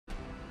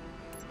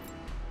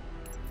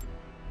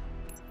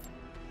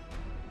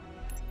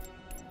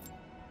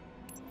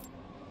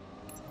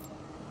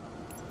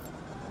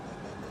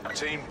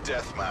Team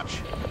deathmatch.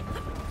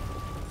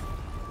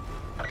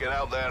 Get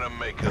out there and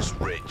make us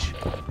rich.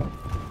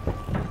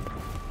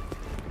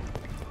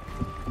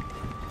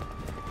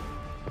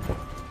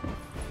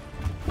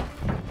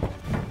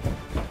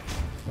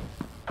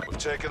 We've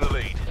taken the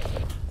lead.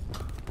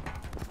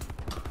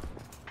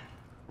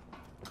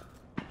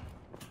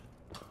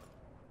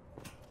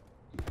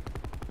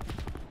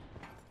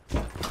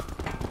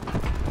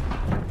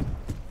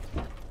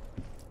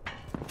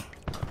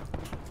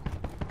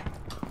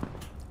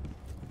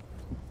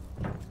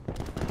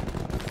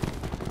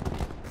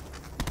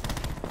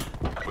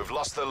 We've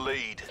lost the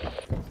lead.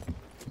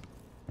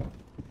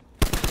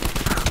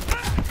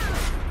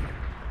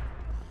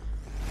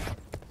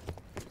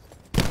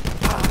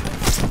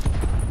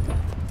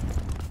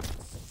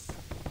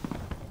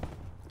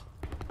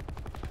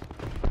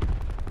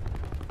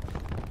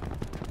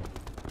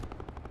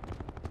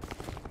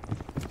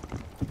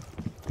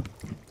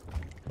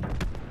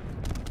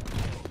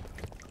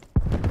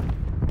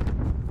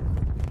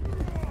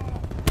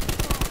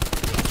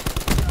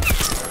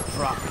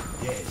 Drop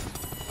dead.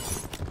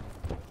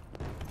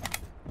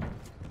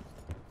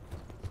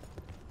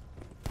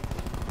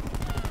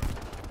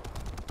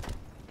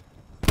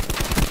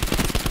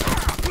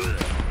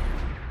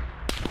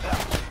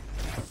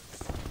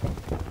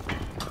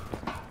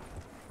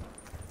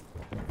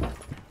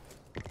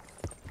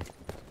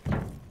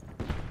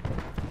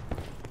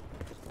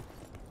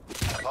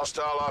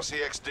 Hostile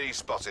RCXD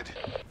spotted.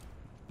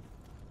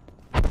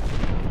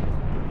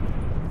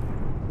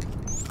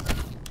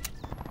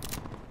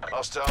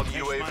 Hostile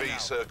UAV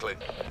circling.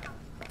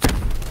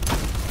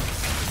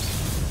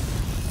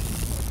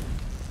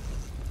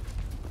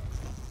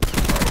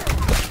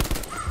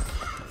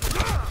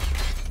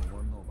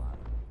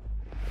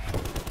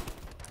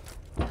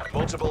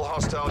 Multiple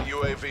hostile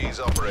UAVs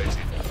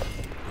operating.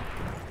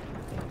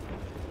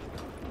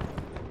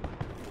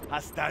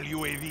 Hostile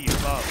UAV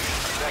above.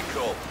 Net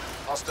call.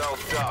 Hostile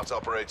dart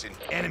operating.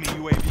 Enemy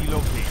UAV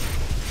located.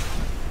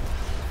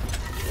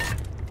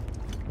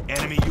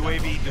 Enemy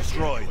UAV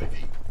destroyed.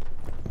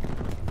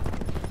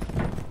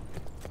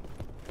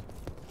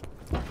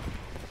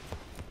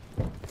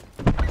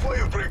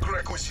 Firebreak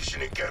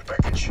requisitioning care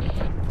package.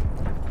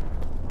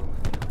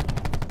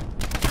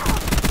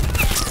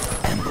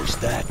 Ambush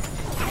that.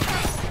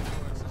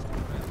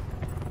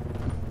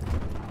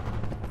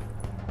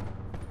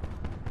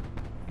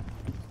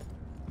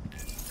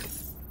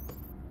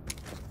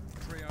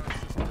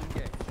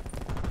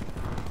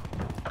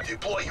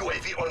 Deploy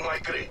UAV on my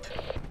grid.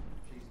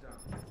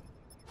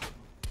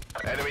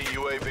 Enemy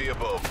UAV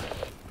above.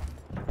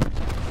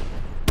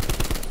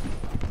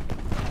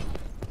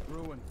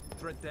 Ruin.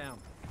 Threat down.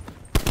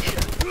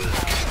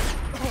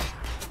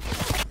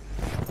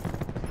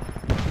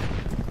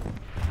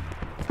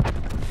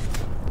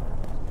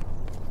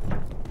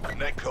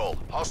 Net call.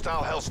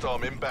 Hostile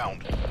Hellstorm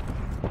inbound.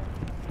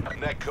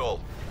 Net call.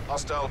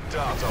 Hostile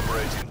dart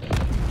operating.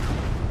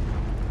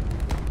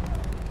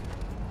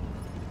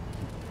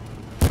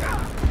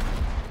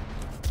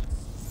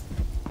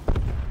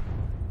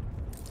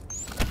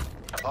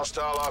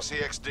 Hostile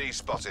RCXD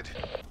spotted.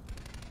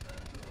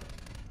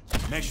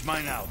 Mesh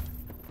mine out.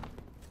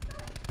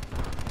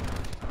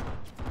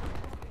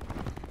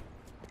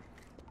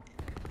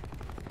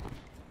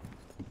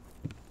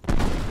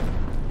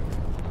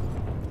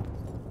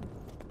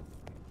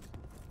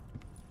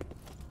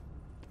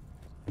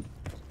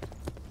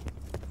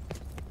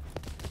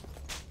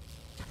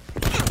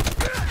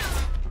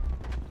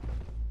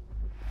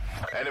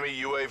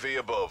 Enemy UAV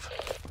above.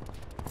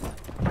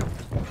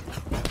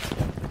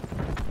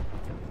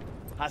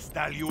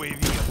 Hostile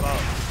UAV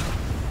above.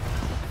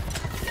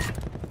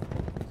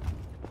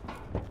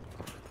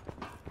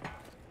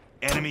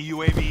 Enemy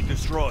UAV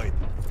destroyed.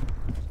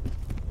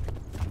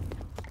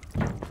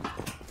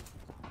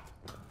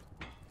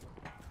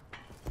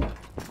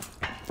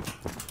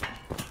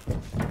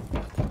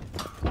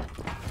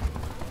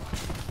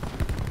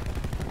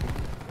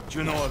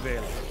 Juno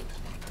available.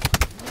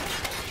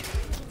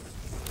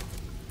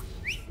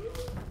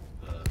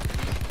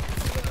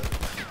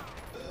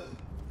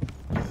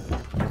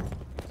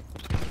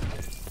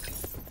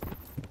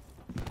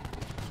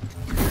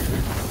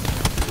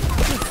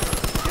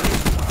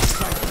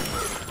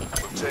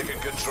 Taking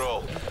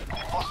control.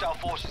 Hostile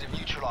forces have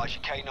neutralized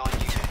your K9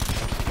 unit.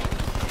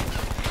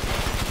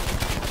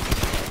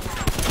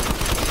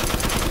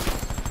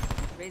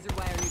 Razor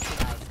wire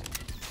neutralized.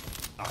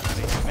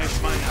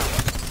 Mesh mine out.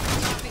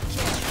 Big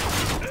kill.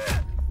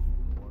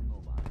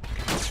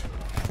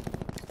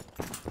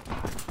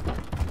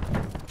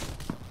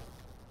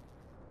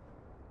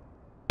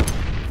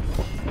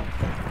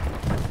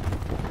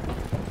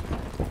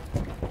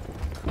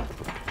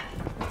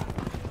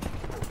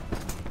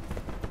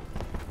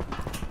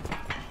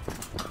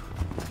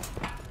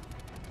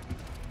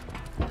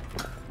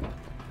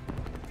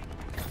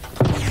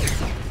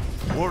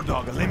 War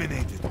dog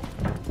eliminated.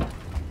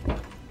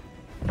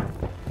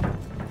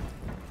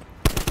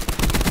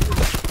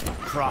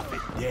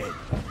 Prophet dead.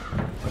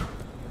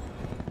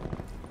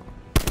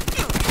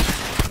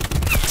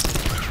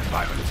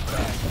 Five minutes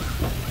back.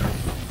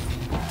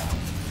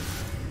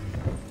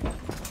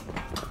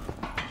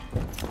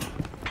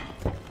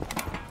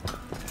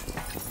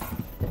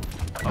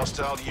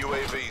 Hostile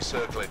UAV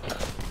circling.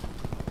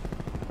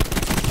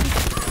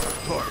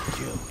 Torque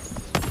kill.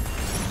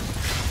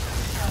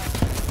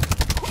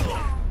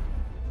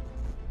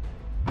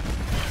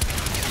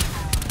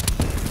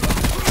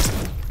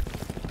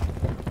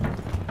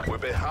 We're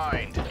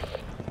behind.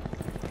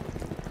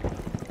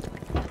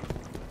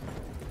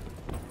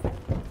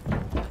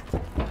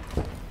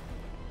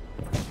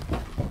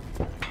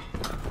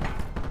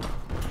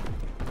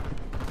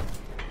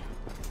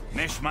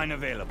 Mesh mine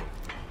available.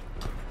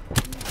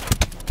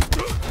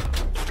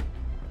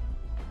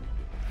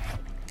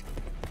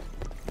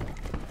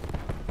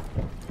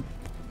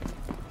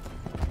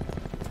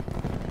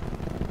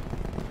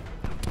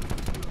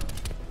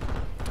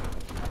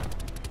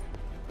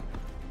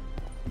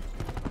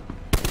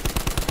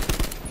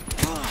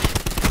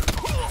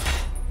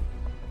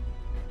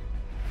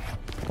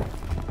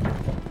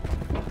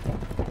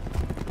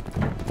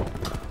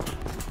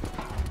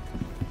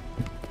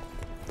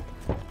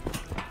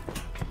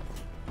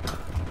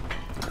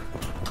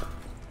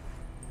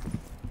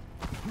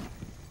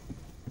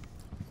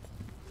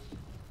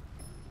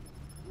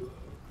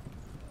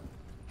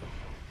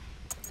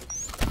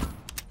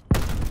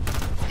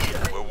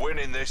 We're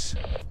winning this.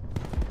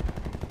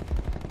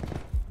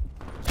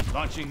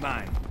 Launching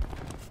mine.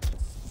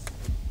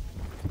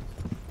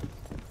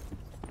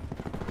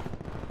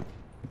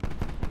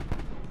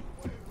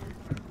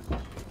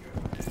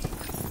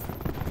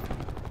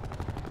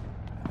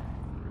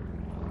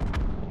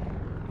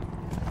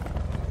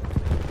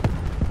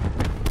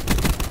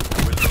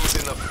 We're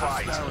losing the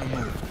fight. Hostile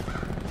removed.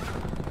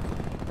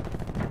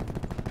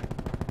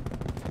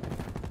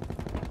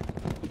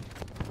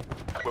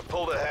 We're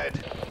pulled ahead.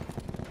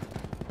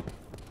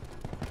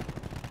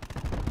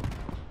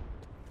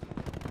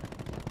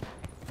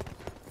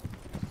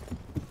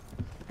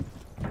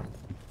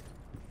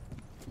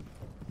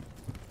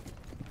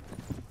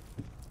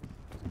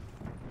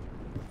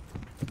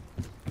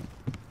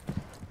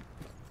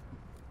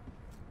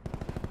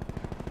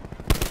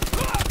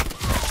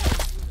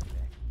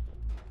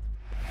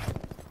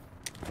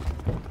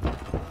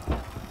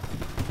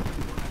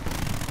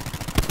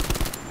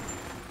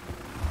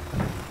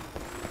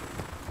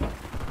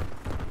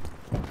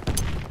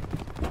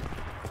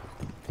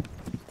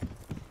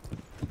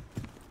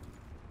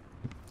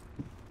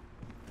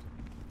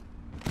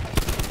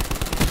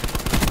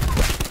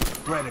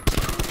 Predator.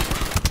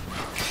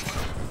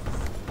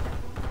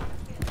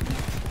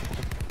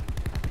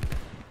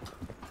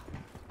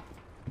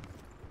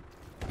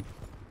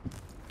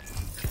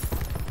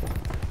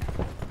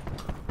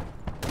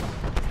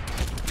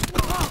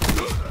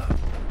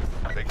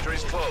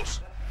 Victory's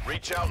close.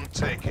 Reach out and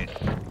take it.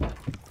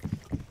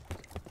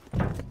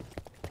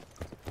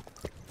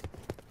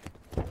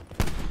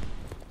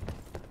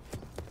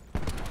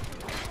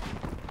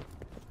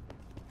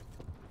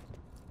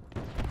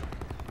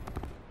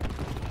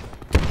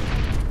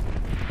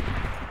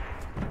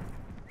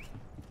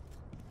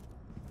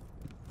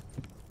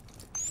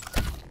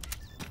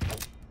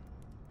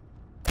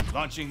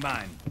 Launching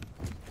mine.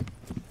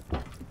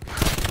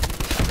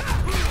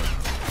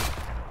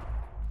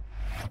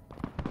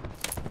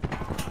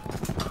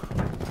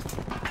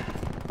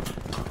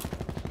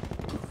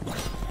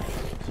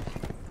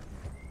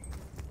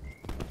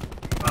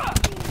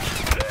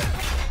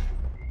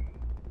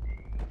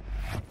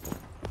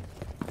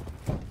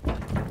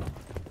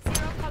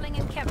 Zero calling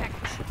in care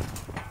package.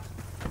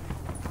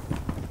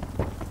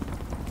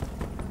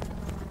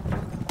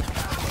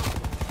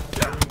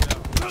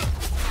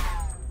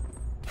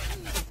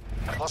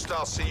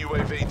 Hostile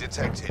CUAV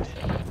detected.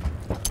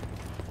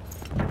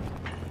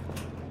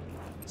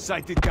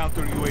 Sighted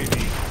counter UAV.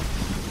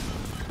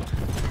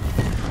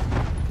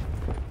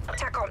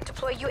 TACOM,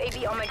 deploy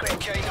UAV on my grid.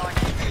 K9 unit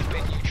has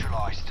been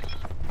neutralized.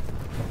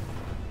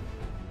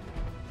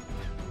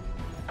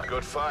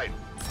 Good fight.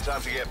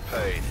 Time to get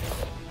paid.